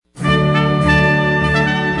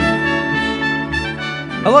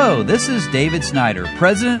Hello, this is David Snyder,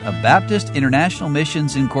 President of Baptist International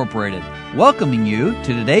Missions Incorporated, welcoming you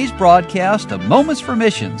to today's broadcast of Moments for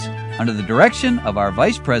Missions under the direction of our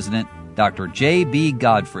Vice President, Dr. J.B.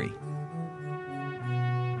 Godfrey.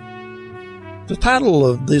 The title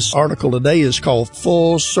of this article today is called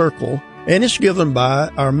Full Circle, and it's given by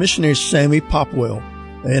our missionary Sammy Popwell.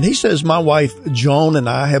 And he says, my wife Joan and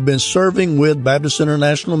I have been serving with Baptist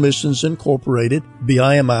International Missions Incorporated,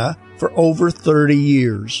 BIMI, for over 30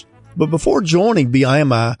 years. But before joining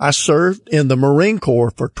BIMI, I served in the Marine Corps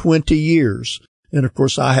for 20 years. And of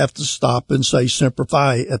course, I have to stop and say Semper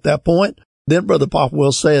Fi at that point. Then Brother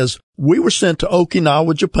Popwell says, we were sent to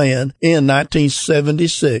Okinawa, Japan in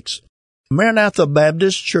 1976. Maranatha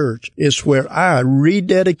Baptist Church is where I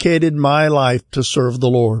rededicated my life to serve the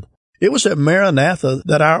Lord. It was at Maranatha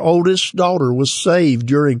that our oldest daughter was saved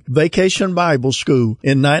during Vacation Bible School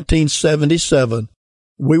in 1977.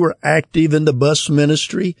 We were active in the bus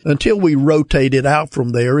ministry until we rotated out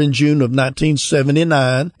from there in June of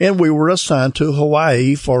 1979, and we were assigned to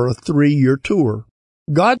Hawaii for a 3-year tour.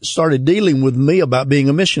 God started dealing with me about being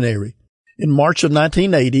a missionary. In March of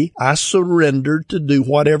 1980, I surrendered to do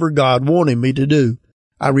whatever God wanted me to do.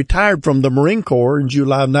 I retired from the Marine Corps in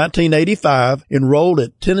July of 1985, enrolled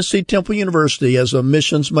at Tennessee Temple University as a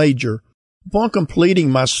missions major. Upon completing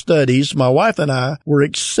my studies, my wife and I were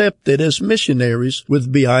accepted as missionaries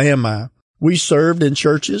with BIMI. We served in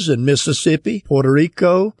churches in Mississippi, Puerto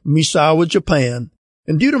Rico, Misawa, Japan.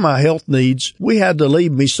 And due to my health needs, we had to leave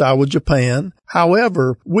Misawa, Japan.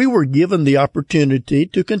 However, we were given the opportunity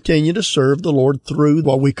to continue to serve the Lord through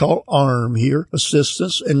what we call ARM here,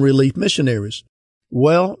 Assistance and Relief Missionaries.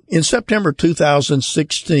 Well, in September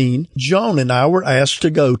 2016, Joan and I were asked to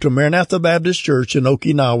go to Maranatha Baptist Church in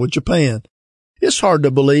Okinawa, Japan. It's hard to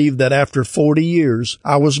believe that after 40 years,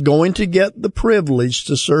 I was going to get the privilege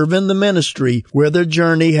to serve in the ministry where the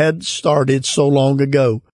journey had started so long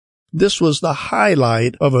ago. This was the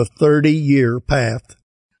highlight of a 30-year path.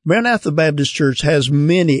 Maranatha Baptist Church has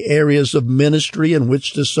many areas of ministry in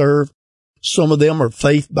which to serve. Some of them are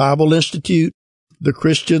Faith Bible Institute, the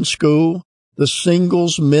Christian School, the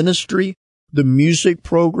Singles Ministry, the Music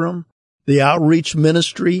Program, the Outreach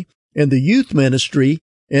Ministry, and the Youth Ministry.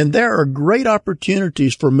 And there are great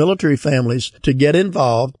opportunities for military families to get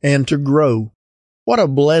involved and to grow. What a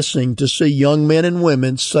blessing to see young men and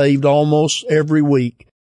women saved almost every week.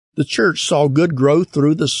 The church saw good growth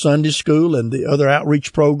through the Sunday school and the other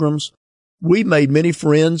outreach programs. We made many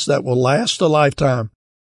friends that will last a lifetime.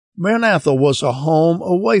 Maranatha was a home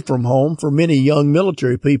away from home for many young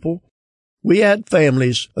military people. We had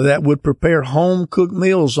families that would prepare home-cooked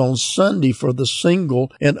meals on Sunday for the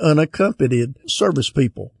single and unaccompanied service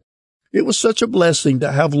people. It was such a blessing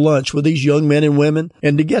to have lunch with these young men and women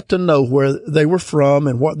and to get to know where they were from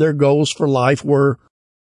and what their goals for life were.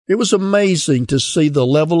 It was amazing to see the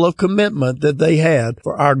level of commitment that they had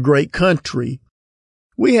for our great country.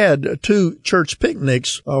 We had 2 church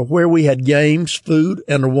picnics where we had games, food,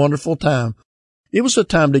 and a wonderful time. It was a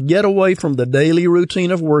time to get away from the daily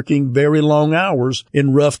routine of working very long hours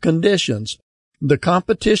in rough conditions. The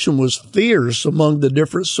competition was fierce among the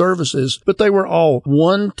different services, but they were all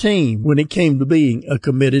one team when it came to being a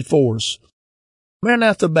committed force.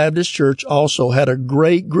 Maranatha Baptist Church also had a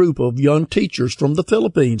great group of young teachers from the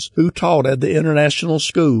Philippines who taught at the international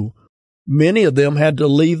school. Many of them had to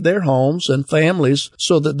leave their homes and families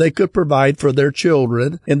so that they could provide for their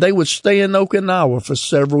children, and they would stay in Okinawa for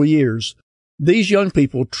several years. These young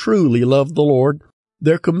people truly loved the Lord.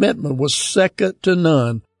 Their commitment was second to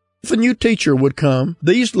none. If a new teacher would come,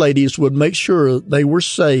 these ladies would make sure they were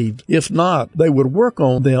saved. If not, they would work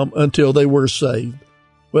on them until they were saved.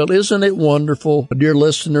 Well, isn't it wonderful, dear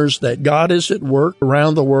listeners, that God is at work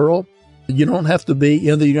around the world? You don't have to be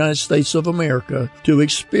in the United States of America to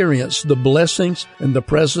experience the blessings and the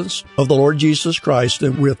presence of the Lord Jesus Christ,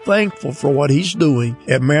 and we're thankful for what He's doing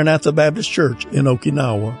at Maranatha Baptist Church in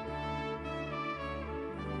Okinawa.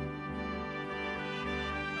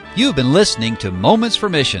 You've been listening to Moments for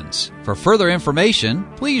Missions. For further information,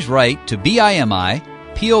 please write to BIMI,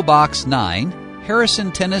 P.O. Box 9,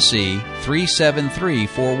 Harrison, Tennessee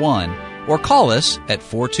 37341, or call us at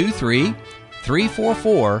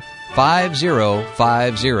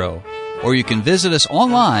 423-344-5050. Or you can visit us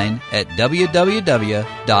online at www.bimi.org.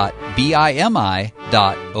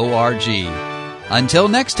 Until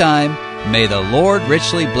next time, may the Lord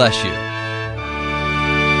richly bless you.